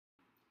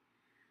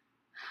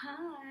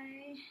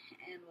Hi,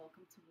 and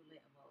welcome to Lule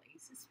of All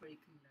Aces, where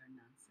you can learn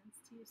nonsense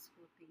to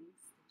useful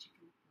things that you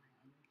can apply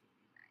on your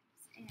daily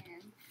lives.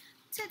 And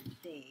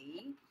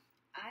today,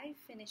 I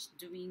finished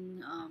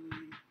doing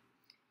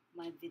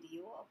my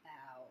video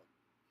about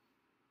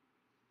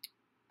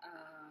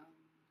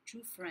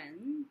true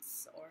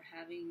friends or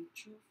having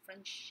true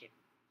friendship.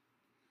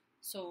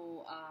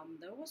 So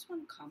there was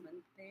one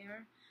comment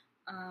there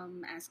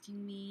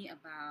asking me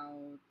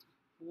about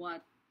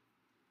what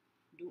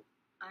do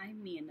I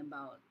mean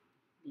about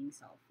being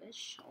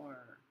selfish,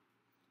 or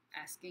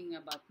asking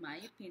about my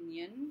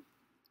opinion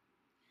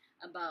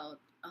about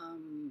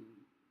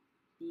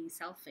being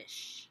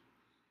selfish.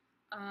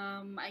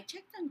 I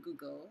checked on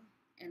Google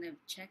and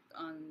I've checked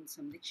on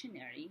some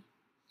dictionary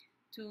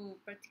to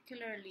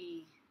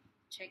particularly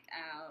check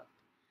out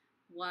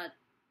what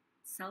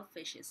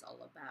selfish is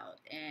all about,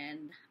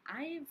 and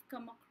I've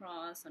come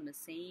across on the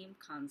same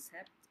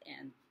concept,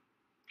 and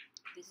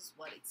this is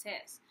what it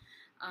says.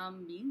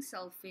 Being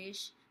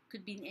selfish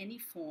could be in any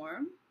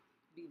form,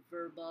 be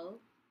verbal,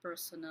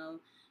 personal.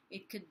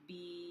 It could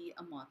be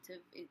a motive,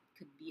 it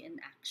could be an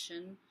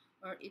action,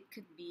 or it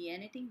could be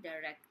anything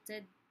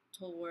directed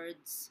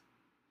towards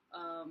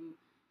um,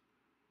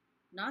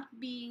 not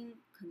being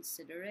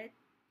considerate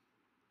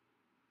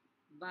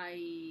by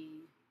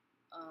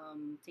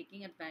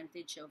taking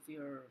advantage of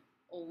your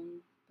own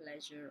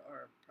pleasure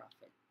or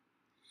profit.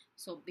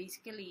 So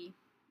basically,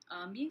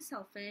 being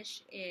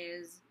selfish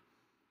is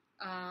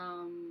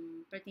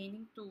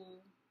pertaining to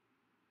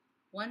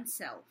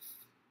oneself,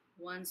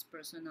 one's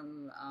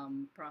personal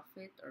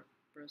profit or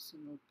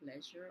personal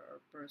pleasure,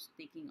 or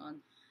taking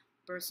on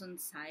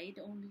person's side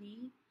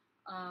only,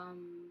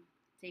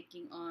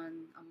 taking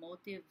on a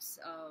motive's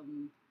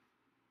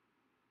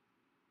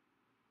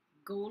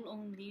goal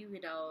only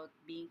without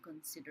being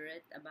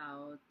considerate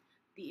about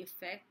the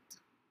effect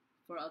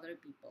for other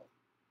people.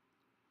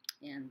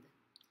 And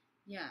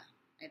yeah,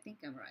 I think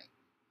I'm right.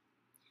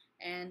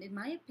 And in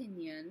my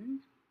opinion,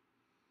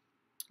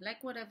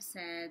 like what I've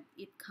said,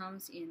 it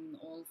comes in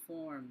all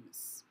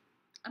forms.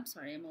 I'm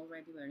sorry, I'm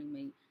already wearing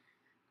my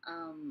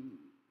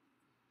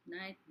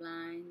night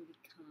blind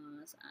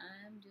because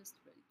I'm just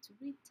ready to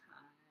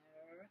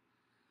retire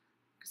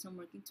because I'm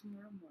working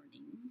tomorrow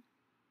morning.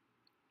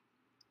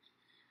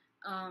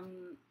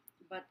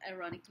 But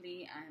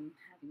ironically, I'm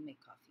having my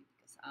coffee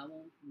because I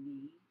won't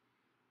be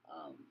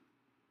um,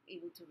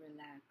 able to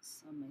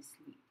relax on my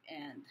sleep.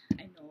 And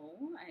I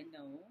know,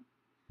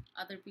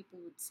 other people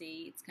would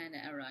say it's kind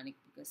of ironic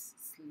because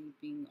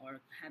sleeping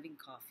or having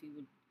coffee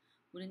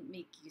wouldn't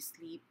make you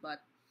sleep,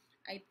 but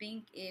I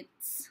think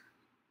it's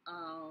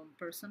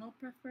personal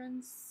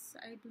preference,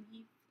 I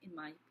believe, in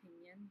my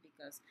opinion,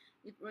 because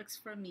it works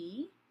for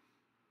me.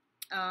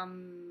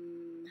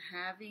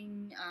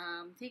 Having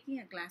taking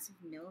a glass of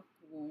milk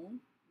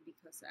won't,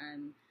 because I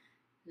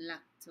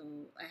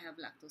have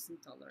lactose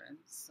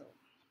intolerance, so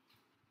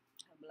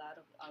I have a lot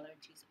of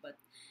allergies, but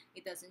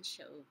it doesn't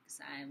show because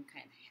I'm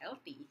kind of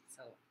healthy.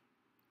 So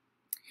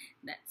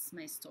that's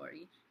my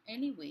story.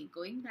 Anyway,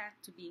 going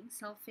back to being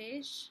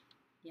selfish,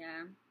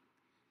 yeah,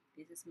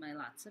 this is my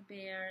Lotsa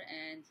bear,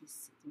 and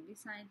he's sitting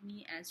beside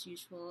me as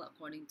usual,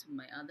 according to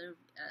my other,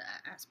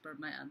 as per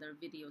my other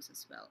videos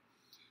as well.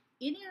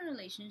 In a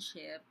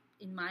relationship,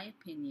 in my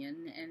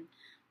opinion, and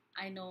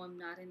I know I'm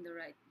not in the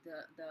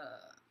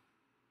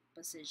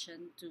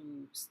position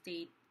to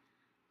state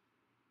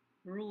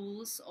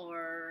rules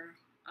or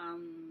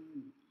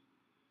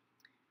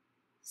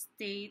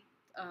state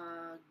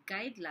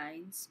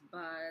guidelines,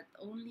 but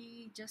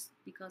only just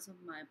because of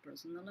my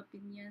personal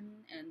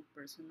opinion and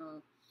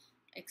personal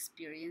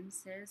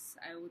experiences,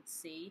 I would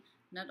say,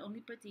 not only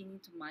pertaining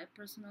to my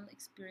personal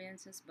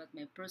experiences, but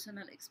my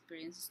personal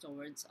experiences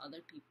towards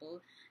other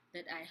people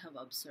that I have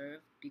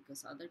observed,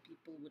 because other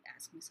people would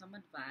ask me some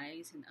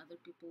advice, and other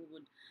people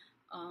would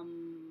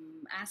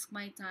ask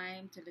my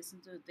time to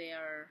listen to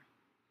their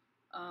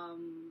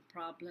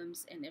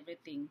problems and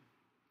everything.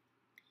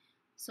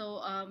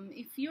 So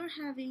if you're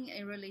having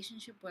a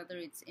relationship, whether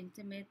it's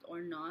intimate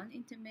or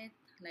non-intimate,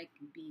 like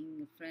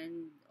being a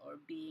friend or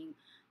being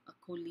a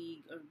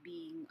colleague or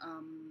being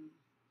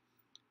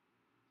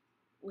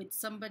with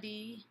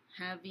somebody,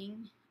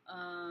 having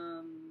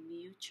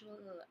mutual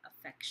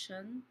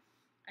affection,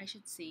 I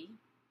should say,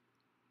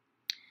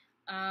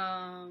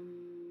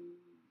 um,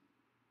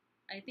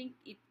 I think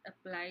it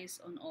applies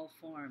on all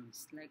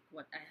forms, like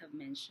what I have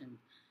mentioned.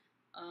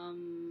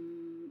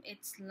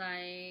 It's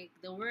like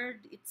the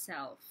word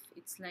itself,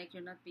 it's like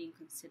you're not being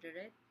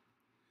considerate.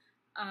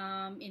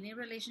 In a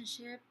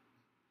relationship,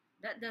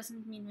 that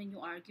doesn't mean when you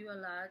argue a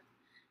lot,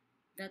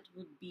 that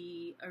would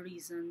be a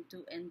reason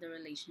to end the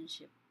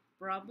relationship.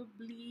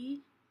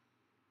 Probably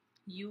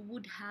you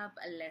would have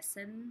a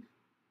lesson,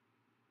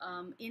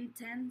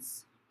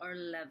 intense or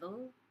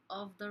level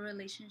of the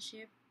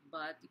relationship,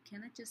 but you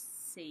cannot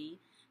just say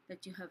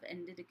that you have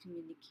ended the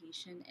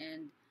communication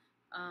and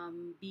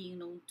being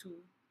known to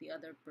the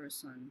other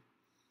person.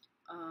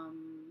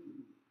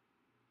 Um,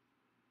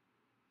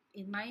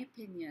 in my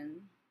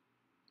opinion,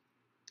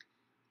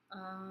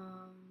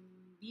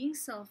 Being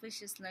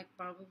selfish is like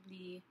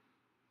probably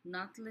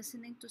not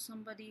listening to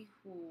somebody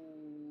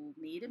who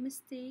made a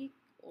mistake,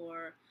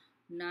 or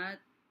not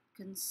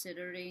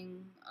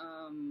considering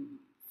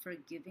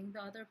forgiving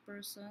the other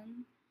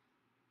person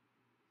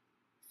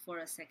for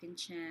a second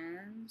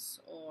chance,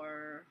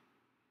 or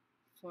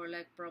for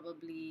like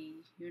probably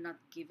you're not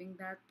giving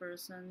that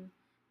person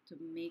to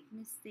make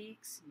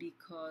mistakes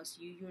because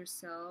you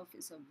yourself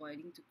is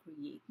avoiding to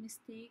create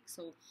mistakes.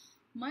 So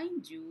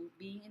mind you,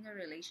 being in a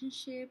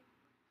relationship,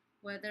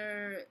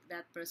 whether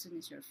that person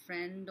is your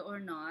friend or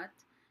not,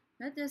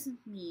 that doesn't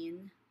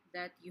mean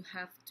that you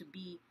have to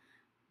be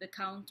the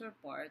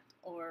counterpart,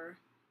 or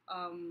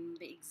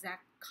the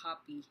exact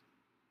copy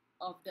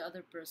of the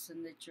other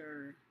person that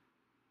you're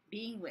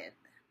being with.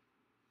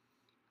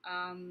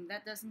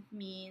 That doesn't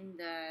mean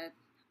that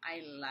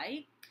I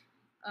like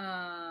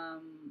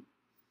um,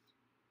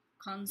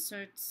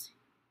 concerts,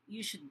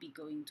 you should be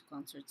going to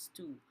concerts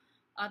too.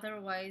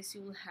 Otherwise,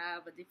 you will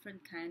have a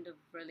different kind of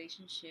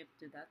relationship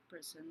to that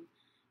person,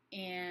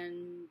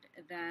 and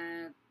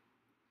that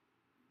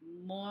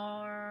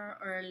more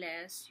or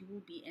less you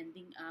will be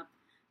ending up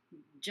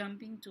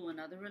jumping to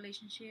another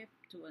relationship,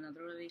 to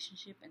another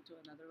relationship, and to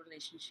another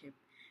relationship.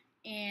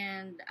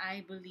 And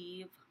I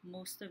believe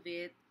most of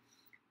it,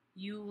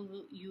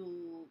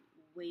 you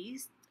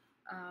waste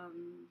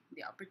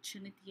the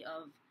opportunity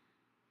of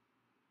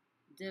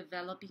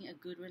developing a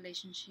good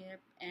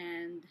relationship,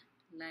 and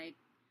like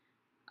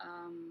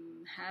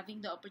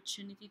having the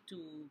opportunity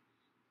to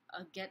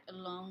get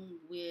along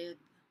with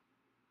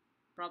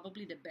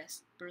probably the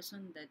best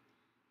person that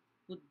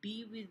would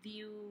be with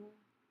you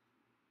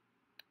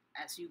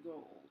as you grow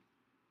old.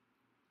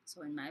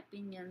 So, in my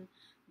opinion,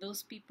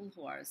 those people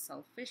who are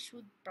selfish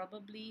would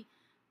probably,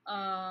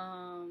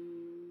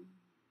 um,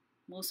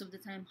 most of the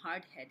time,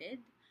 hard headed.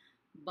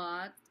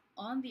 But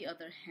on the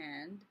other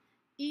hand,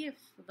 if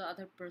the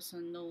other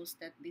person knows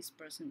that this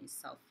person is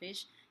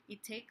selfish,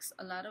 it takes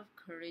a lot of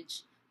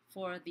courage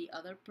for the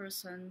other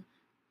person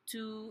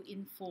to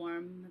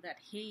inform that,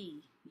 hey,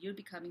 you're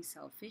becoming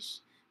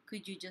selfish.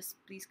 Could you just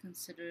please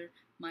consider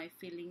my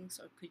feelings,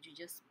 or could you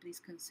just please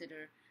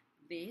consider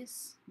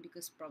this?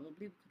 Because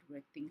probably we could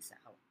work things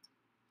out.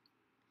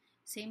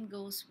 Same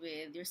goes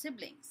with your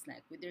siblings.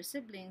 Like with your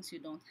siblings, you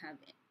don't have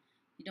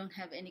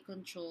any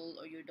control,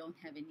 or you don't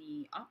have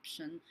any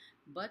option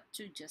but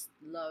to just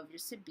love your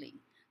sibling.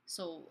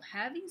 So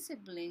having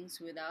siblings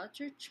without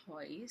your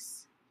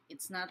choice,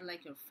 it's not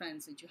like your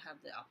friends that you have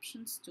the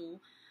options to,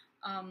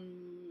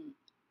 um,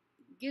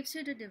 gives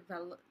you the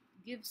develop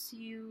gives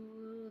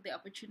you the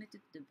opportunity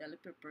to develop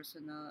your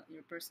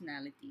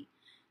personality.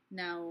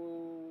 Now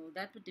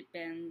that would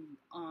depend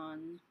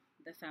on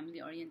the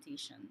family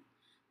orientation.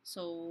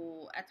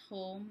 So at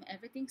home,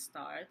 everything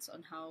starts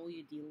on how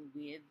you deal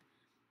with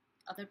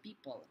other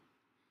people.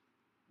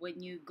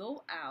 When you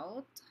go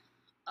out,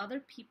 other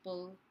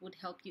people would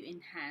help you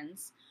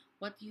enhance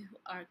what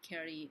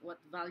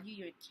value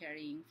you're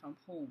carrying from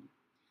home.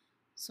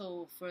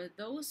 So for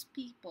those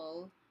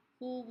people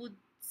who would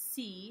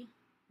see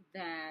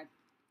that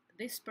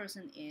this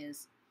person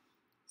is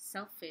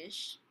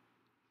selfish,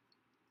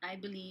 I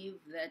believe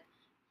that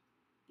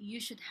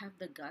you should have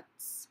the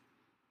guts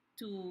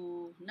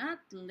to not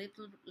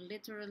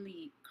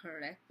literally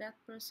correct that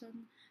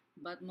person,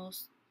 but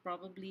most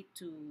probably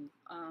to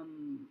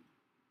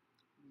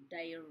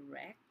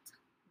direct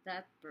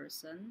that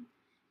person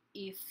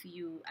if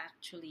you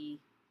actually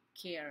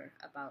care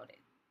about it.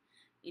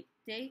 It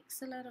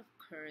takes a lot of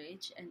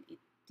courage, and it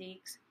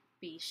takes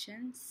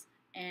patience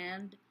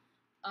and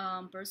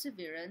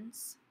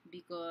perseverance,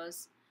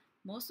 because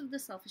most of the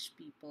selfish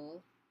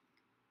people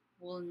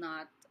will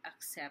not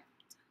accept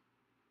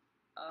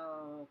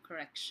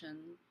correction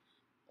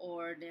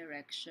or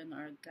direction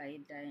or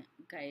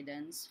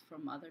guidance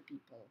from other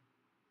people,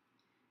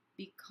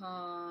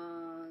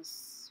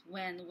 because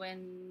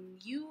when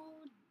you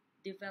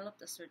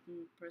developed a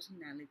certain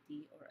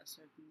personality or a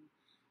certain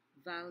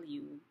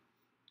value,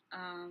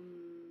 um,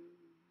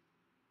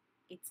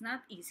 it's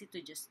not easy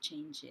to just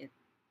change it.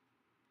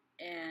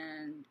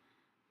 And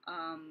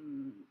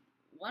um,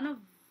 one of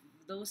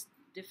those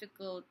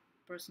difficult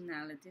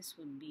personalities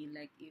would be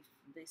like, if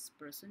this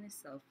person is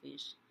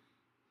selfish,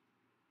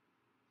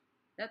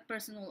 that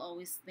person will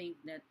always think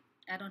that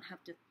I don't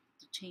have to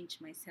change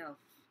myself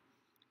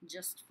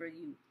just for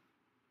you.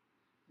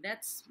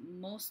 That's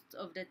most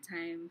of the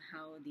time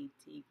how they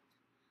take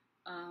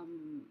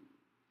um,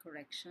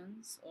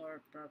 corrections,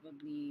 or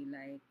probably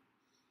like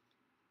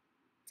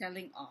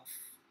telling off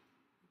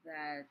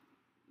that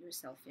you're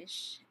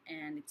selfish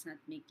and it's not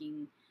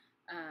making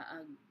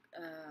a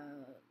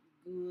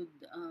good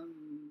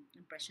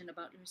impression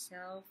about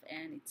yourself,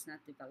 and it's not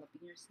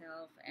developing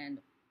yourself. And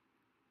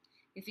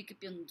if you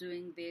keep on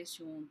doing this,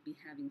 you won't be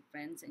having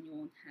friends, and you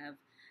won't have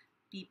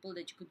people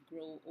that you could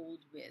grow old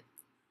with.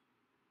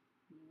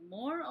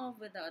 More of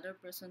with the other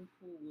person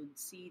who would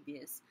see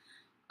this,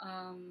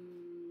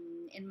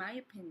 in my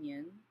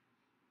opinion,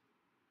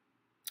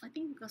 I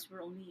think because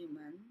we're only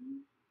human,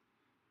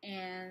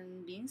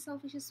 and being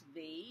selfish is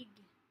vague,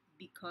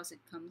 because it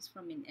comes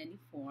from in any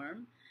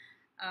form,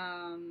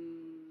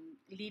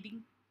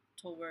 leading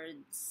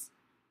towards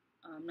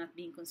not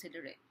being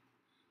considerate.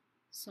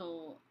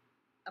 So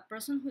a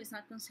person who is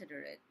not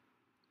considerate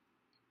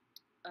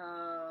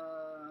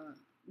uh,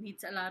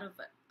 needs a lot of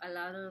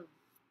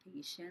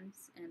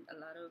patience and a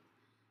lot of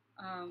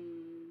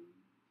um,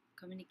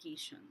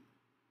 communication,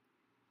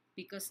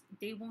 because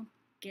they won't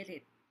get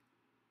it.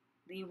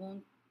 They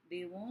won't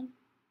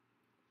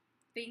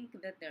think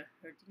that they're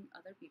hurting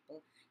other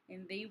people,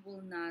 and they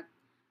will not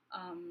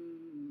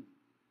um,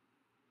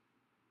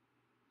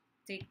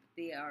 take that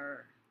they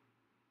are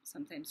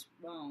sometimes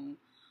wrong,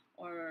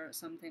 or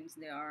sometimes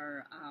they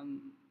are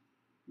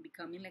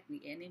becoming like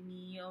the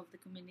enemy of the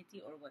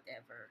community or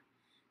whatever,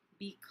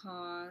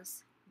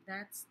 because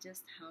that's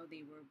just how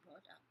they were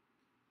brought up.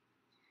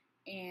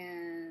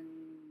 And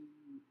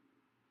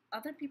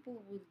other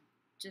people would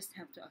just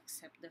have to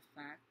accept the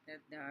fact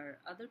that there are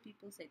other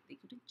people that they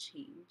couldn't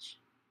change.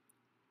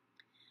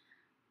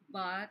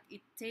 But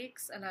it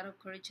takes a lot of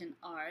courage and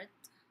art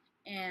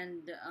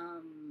and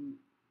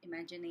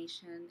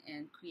imagination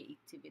and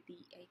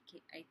creativity,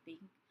 I think,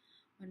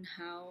 on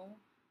how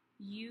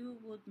you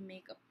would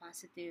make a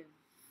positive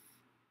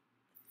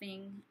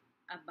thing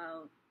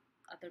about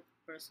other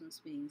person's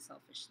being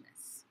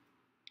selfishness.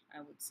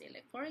 I would say,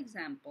 like, for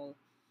example,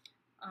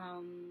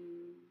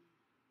 um,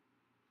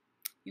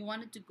 you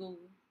wanted to go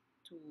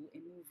to a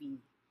movie,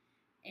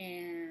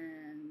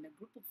 and a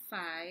group of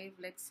five,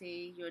 let's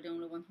say you're the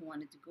only one who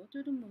wanted to go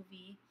to the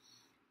movie,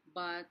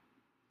 but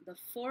the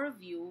four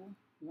of you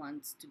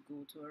wants to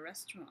go to a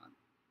restaurant.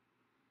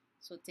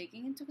 So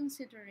taking into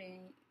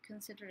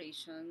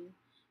consideration,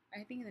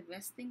 I think the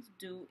best thing to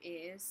do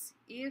is,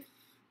 if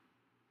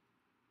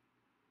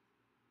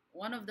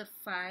one of the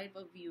five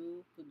of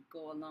you could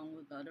go along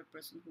with the other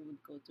person who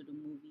would go to the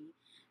movie,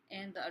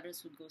 and the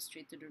others would go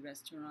straight to the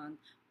restaurant.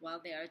 While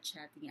they are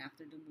chatting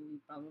after the movie,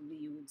 probably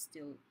you would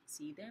still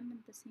see them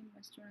at the same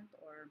restaurant,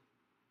 or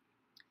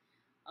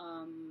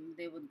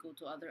they would go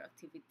to other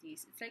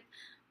activities. It's like,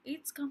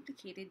 it's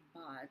complicated,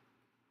 but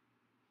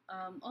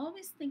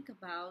always think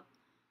about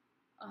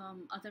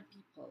other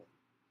people.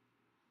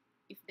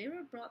 If they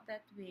were brought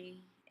that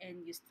way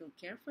and you still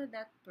care for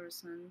that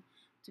person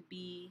to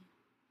be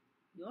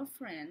your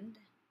friend,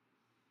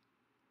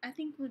 I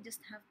think we'll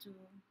just have to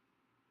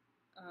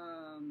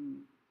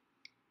um,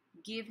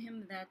 give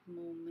him that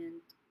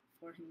moment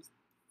for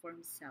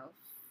himself,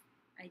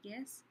 I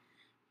guess.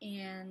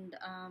 And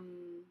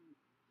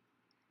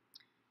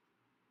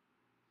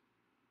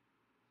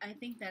I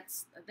think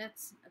that's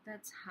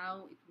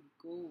how it would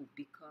go,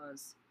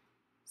 because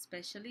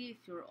especially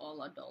if you're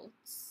all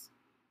adults,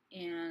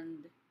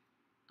 and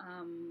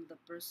the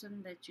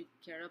person that you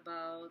care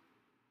about,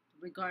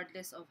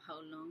 regardless of how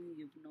long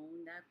you've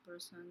known that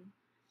person,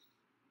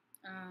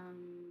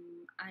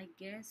 I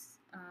guess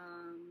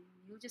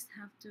you'll just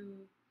have to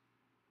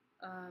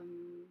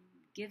um,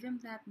 give him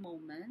that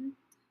moment,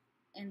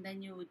 and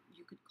then you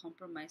could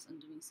compromise on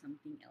doing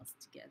something else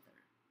together.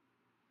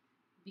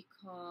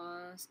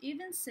 Because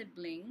even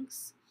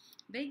siblings,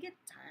 they get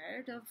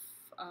tired of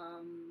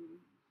um,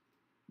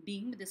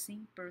 being with the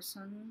same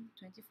person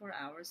 24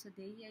 hours a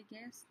day, I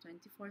guess,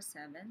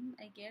 24/7,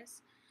 I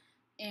guess.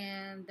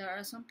 And there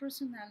are some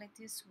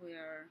personalities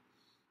where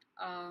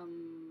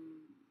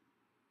um,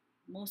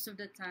 most of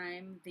the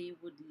time they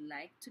would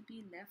like to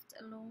be left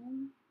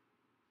alone,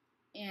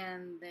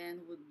 and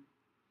then would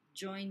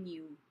join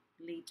you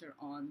later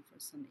on for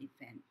some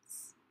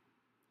events.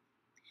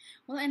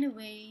 Well,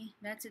 anyway,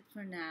 that's it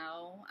for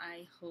now.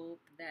 I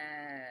hope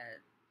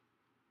that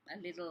a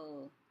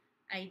little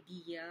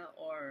idea,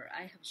 or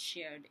I have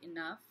shared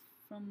enough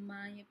from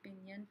my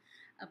opinion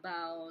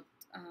about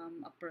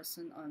a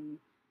person, on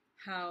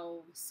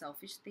how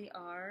selfish they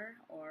are,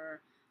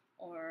 or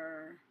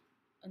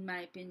in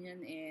my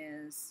opinion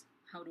is,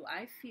 how do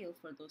I feel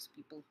for those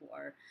people who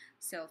are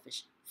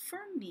selfish. For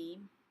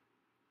me,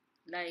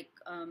 like,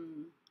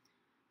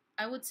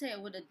 I would say, I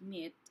would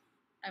admit,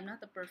 I'm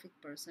not a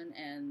perfect person,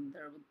 and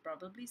there would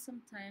probably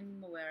some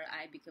time where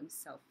I become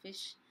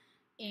selfish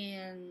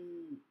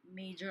in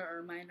major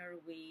or minor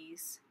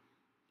ways,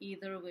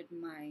 either with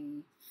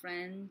my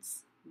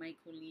friends, my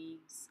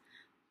colleagues,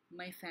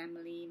 my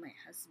family, my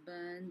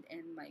husband,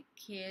 and my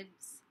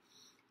kids.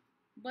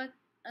 But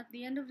at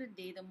the end of the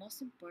day, the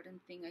most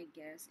important thing, I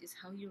guess, is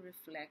how you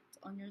reflect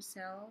on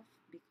yourself,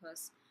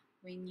 because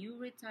when you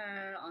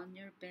retire on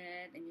your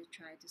bed and you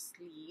try to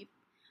sleep,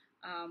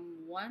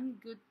 one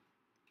good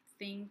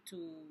thing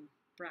to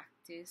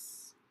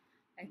practice,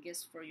 I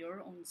guess, for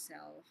your own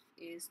self,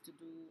 is to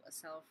do a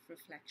self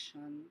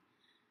reflection,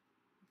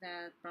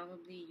 that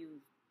probably you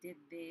did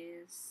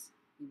this,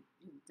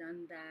 you've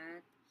done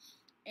that.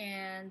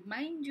 And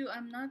mind you,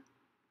 I'm not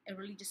a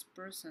religious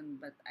person,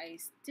 but I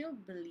still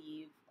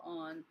believe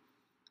on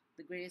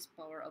the greatest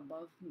power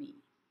above me.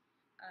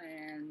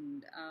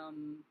 And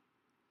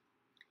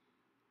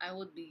I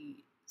would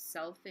be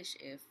selfish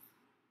if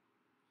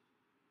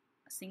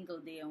a single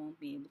day I won't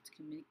be able to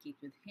communicate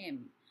with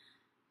him.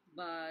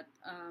 But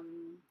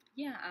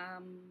yeah,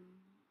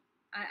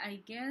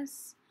 I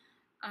guess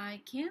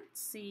I can't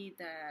say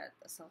that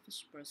a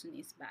selfish person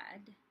is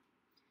bad.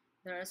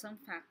 There are some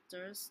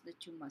factors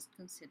that you must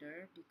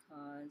consider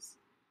because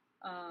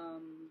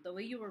the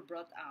way you were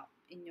brought up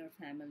in your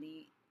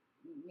family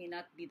may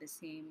not be the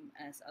same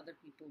as other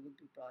people would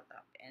be brought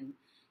up. And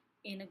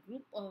in a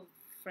group of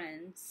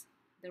friends,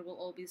 there will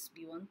always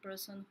be one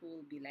person who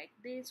will be like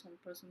this, one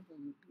person who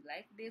will be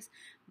like this,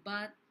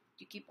 but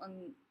you keep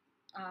on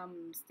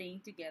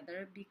staying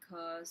together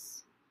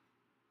because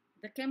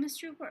the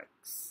chemistry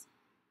works.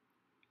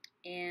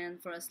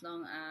 And for as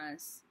long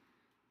as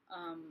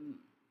um,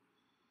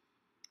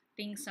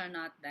 things are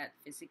not that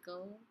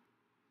physical,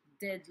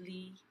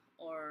 deadly,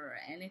 or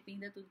anything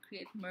that would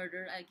create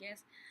murder, I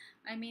guess.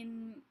 I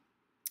mean,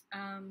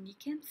 you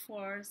can't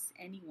force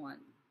anyone.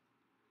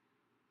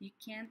 You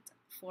can't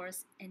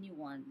force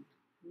anyone,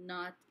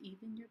 not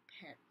even your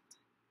pet,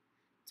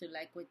 to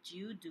like what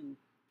you do,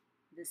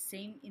 the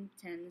same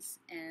intense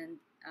and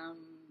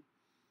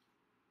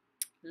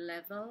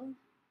level,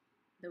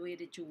 the way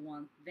that you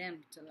want them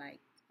to like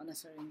on a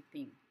certain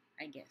thing,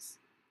 I guess.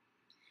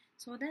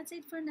 So that's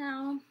it for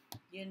now.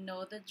 You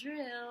know the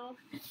drill.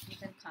 You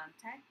can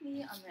contact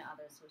me on my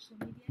other social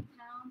media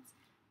accounts,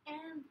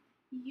 and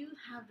you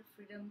have the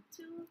freedom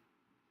to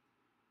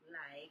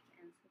like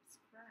and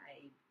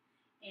subscribe.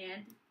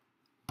 And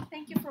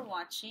thank you for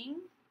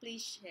watching.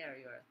 Please share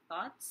your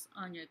thoughts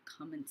on your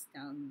comments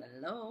down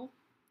below.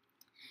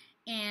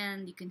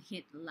 And you can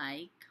hit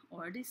like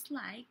or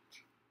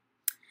dislike,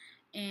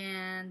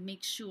 and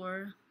make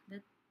sure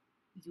that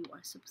you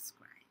are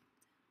subscribed.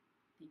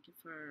 Thank you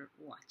for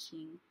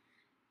watching.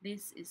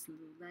 This is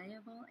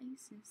Reliable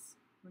Aces,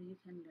 where you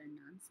can learn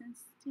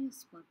nonsense to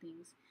useful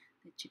things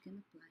that you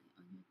can apply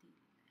on your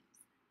daily lives.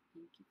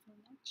 Thank you for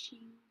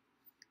watching.